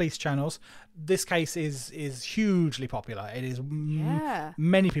police channels. This case is hugely popular. It is...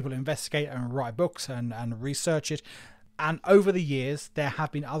 Many people investigate and write books and research it. And over the years, there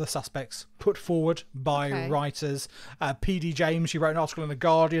have been other suspects put forward by writers. P.D. James, she wrote an article in The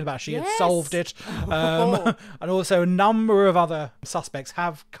Guardian about she had solved it. And also a number of other suspects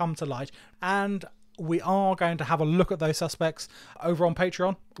have come to light. And we are going to have a look at those suspects over on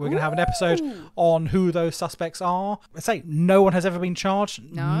Patreon. We're going to have an episode on who those suspects are. I say no one has ever been charged.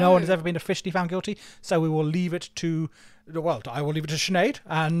 No one has ever been officially found guilty. So we will leave it to... Well, I will leave it to Sinead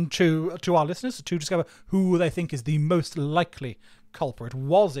and to our listeners to discover who they think is the most likely culprit.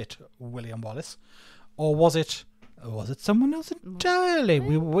 Was it William Wallace, or was it someone else entirely?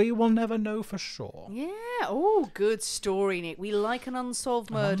 We will never know for sure. Yeah. Oh, good story, Nick. We like an unsolved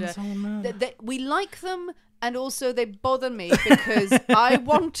murder. We like them, and also they bother me because I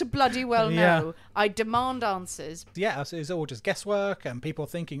want to bloody well know. I demand answers. Yeah, so it's all just guesswork and people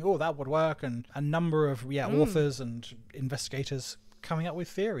thinking, oh, that would work, and a number of authors and investigators coming up with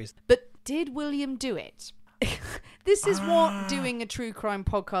theories. But did William do it? This is what doing a true crime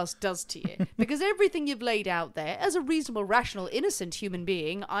podcast does to you. Because everything you've laid out there, as a reasonable, rational, innocent human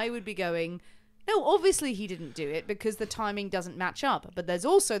being, I would be going... No, obviously he didn't do it because the timing doesn't match up. But there's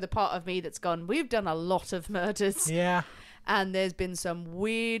also the part of me that's gone, we've done a lot of murders. Yeah. And there's been some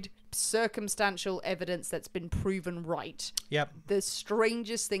weird circumstantial evidence that's been proven right. Yep. The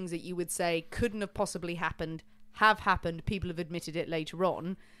strangest things that you would say couldn't have possibly happened have happened. People have admitted it later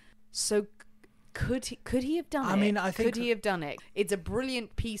on. So could he have done it? I mean, I think... Could he have done it? It's a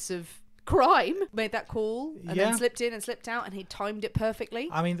brilliant piece of... crime, made that call and then slipped in and slipped out, and he timed it perfectly.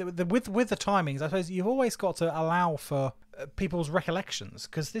 I mean, with the timings, I suppose you've always got to allow for people's recollections,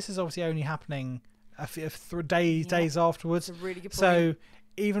 because this is obviously only happening days afterwards. That's a really good point. So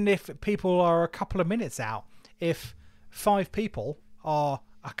even if people are a couple of minutes out, if 5 people are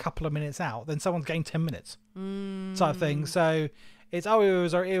a couple of minutes out, then someone's gained 10 minutes type thing. So it's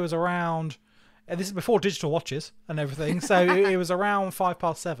it was around. And this is before digital watches and everything, so it was around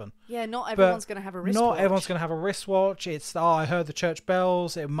 7:05. Yeah, not everyone's going to have a wristwatch. Not everyone's going to have a wristwatch. It's, I heard the church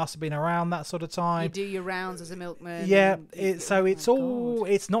bells. It must have been around that sort of time. You do your rounds as a milkman. Yeah, it's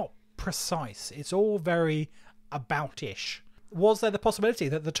not precise. It's all very about-ish. Was there the possibility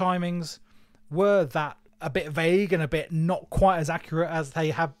that the timings were that a bit vague and a bit not quite as accurate as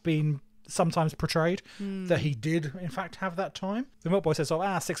they have been sometimes portrayed, that he did, in fact, have that time? The Milk Boy says,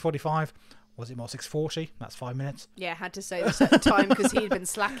 6:45. Was it more 6:40? That's 5 minutes. Yeah, had to say a certain time because he'd been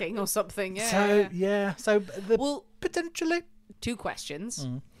slacking or something. Yeah. So potentially 2 questions.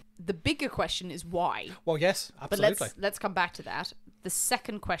 The bigger question is why. Well, yes, absolutely. But let's come back to that. The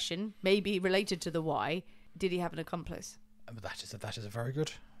second question, maybe related to the why, did he have an accomplice? That is a very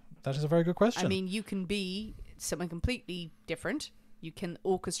good question. I mean, you can be someone completely different. You can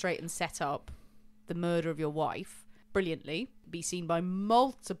orchestrate and set up the murder of your wife brilliantly, be seen by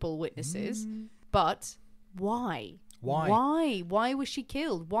multiple witnesses, but why? Why was she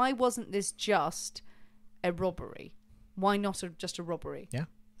killed? Why wasn't this just a robbery? Why not just a robbery? Yeah.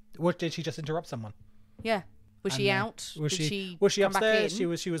 What, did she just interrupt someone? Yeah. Was she out? Was Did she come back upstairs?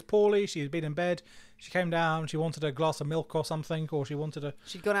 in? She was poorly. She had been in bed. She came down. She wanted a glass of milk or something, or she wanted a...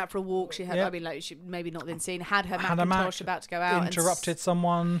 She'd gone out for a walk. She had, I mean, like, she maybe not been seen. Had her Macintosh about to go out. Interrupted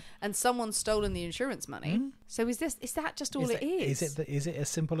someone. And someone's stolen the insurance money. So is that just all it is? Is it as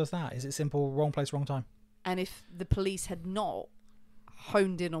simple as that? Is it simple, wrong place, wrong time? And if the police had not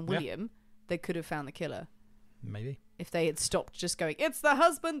honed in on William, they could have found the killer. Maybe. If they had stopped just going, it's the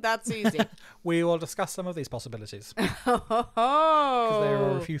husband, that's easy. We will discuss some of these possibilities. Because There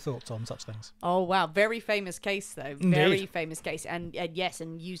are a few thoughts on such things. Oh, wow. Very famous case, though. Indeed. Very famous case. And yes,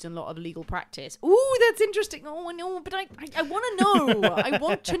 and used in a lot of legal practice. Ooh, that's interesting. Oh, I know, but I want to know. I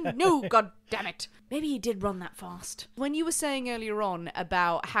want to know, God damn it. Maybe he did run that fast. When you were saying earlier on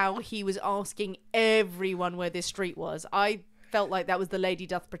about how he was asking everyone where this street was, I felt like that was the lady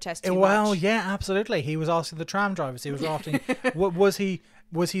doth protest too much. Yeah, absolutely. He was asking the tram drivers. He was asking, was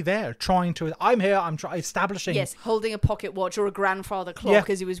he there trying to? I'm here. I'm establishing. Yes, holding a pocket watch or a grandfather clock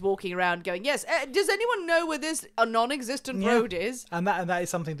as he was walking around, going, "Yes, does anyone know where this non-existent road is?" And that is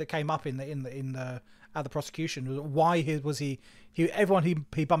something that came up in the at the prosecution. Why was he everyone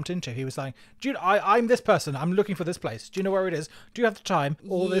he bumped into, he was saying, "Do you know, I'm this person. I'm looking for this place. Do you know where it is? Do you have the time?"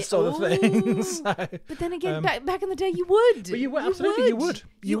 All this sort of thing. So, but then again, back in the day, you would. But you would. Absolutely, you would.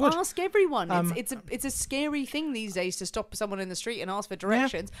 You would ask everyone. It's a scary thing these days to stop someone in the street and ask for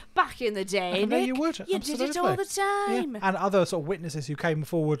directions. Yeah. Back in the day, Nick, you would. You did it all the time. Yeah. And other sort of witnesses who came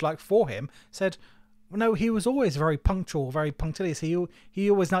forward like for him said, no, he was always very punctual, very punctilious. He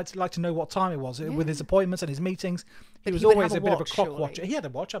always liked to know what time it was with his appointments and his meetings. He was always a bit of a clock watcher. He had a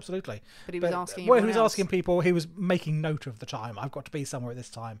watch, absolutely. But he was asking. Well, he was asking people. He was making note of the time. I've got to be somewhere at this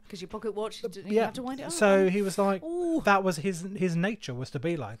time. Because your pocket watch, you have to wind it up. So he was like, that was his nature was to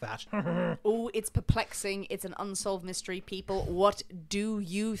be like that. Oh, it's perplexing. It's an unsolved mystery. People, what do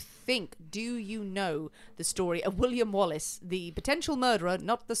you think? Do you know the story of William Wallace, the potential murderer,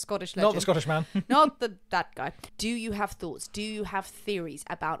 not the Scottish legend, not the Scottish man, not that guy? Do you have thoughts? Do you have theories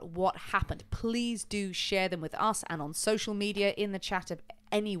about what happened? Please do share them with us and on social media, in the chat of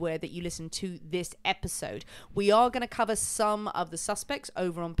anywhere that you listen to this episode. We are going to cover some of the suspects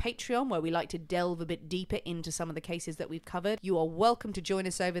over on Patreon, where we like to delve a bit deeper into some of the cases that we've covered. You are welcome to join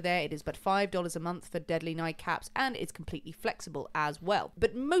us over there. It is but $5 a month for Deadly Nightcaps, and it's completely flexible as well.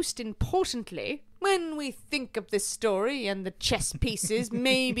 But most importantly, when we think of this story and the chess pieces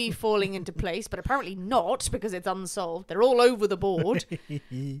may be falling into place, but apparently not, because it's unsolved, they're all over the board,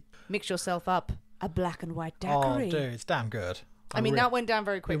 mix yourself up a black and white daiquiri. Oh, dude, it's damn good. I mean, that went down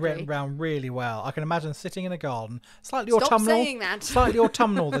very quickly. It went down really well. I can imagine sitting in a garden, slightly autumnal. Stop saying that. Slightly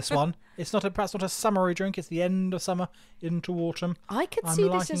autumnal, this one. It's perhaps not a summery drink. It's the end of summer into autumn. I could see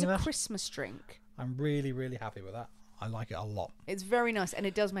this as a Christmas drink. I'm really, really happy with that. I like it a lot. It's very nice, and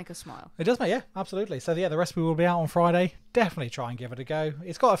it does make us smile. It does, mate, yeah, absolutely. So, yeah, the recipe will be out on Friday. Definitely try and give it a go.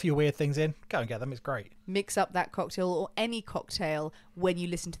 It's got a few weird things in. Go and get them. It's great. Mix up that cocktail or any cocktail when you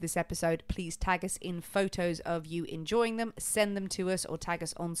listen to this episode. Please tag us in photos of you enjoying them. Send them to us or tag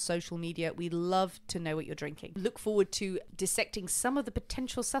us on social media. We'd love to know what you're drinking. Look forward to dissecting some of the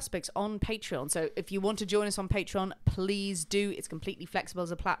potential suspects on Patreon. So if you want to join us on Patreon, please do. It's completely flexible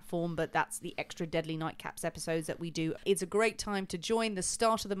as a platform, but that's the extra Deadly Nightcaps episodes that we do. It's a great time to join. The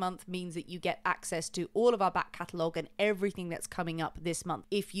start of the month means that you get access to all of our back catalogue and everything that's coming up this month.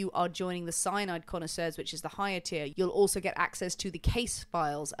 If you are joining the Cyanide Connoisseurs, which is the higher tier, you'll also get access to the case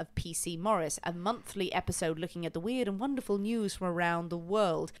files of PC Morris, a monthly episode looking at the weird and wonderful news from around the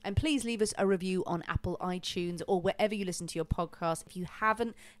world. And please leave us a review on Apple iTunes or wherever you listen to your podcast. If you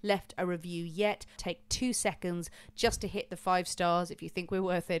haven't left a review yet, take 2 seconds just to hit the 5 stars if you think we're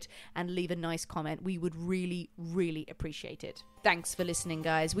worth it and leave a nice comment. We would really, really appreciate it. Thanks for listening,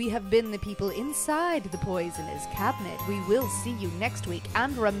 guys. We have been the people inside the Poisoner's Cabinet. We will see you next week.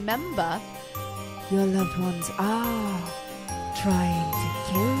 And remember, your loved ones are trying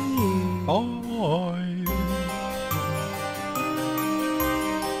to kill you. Bye.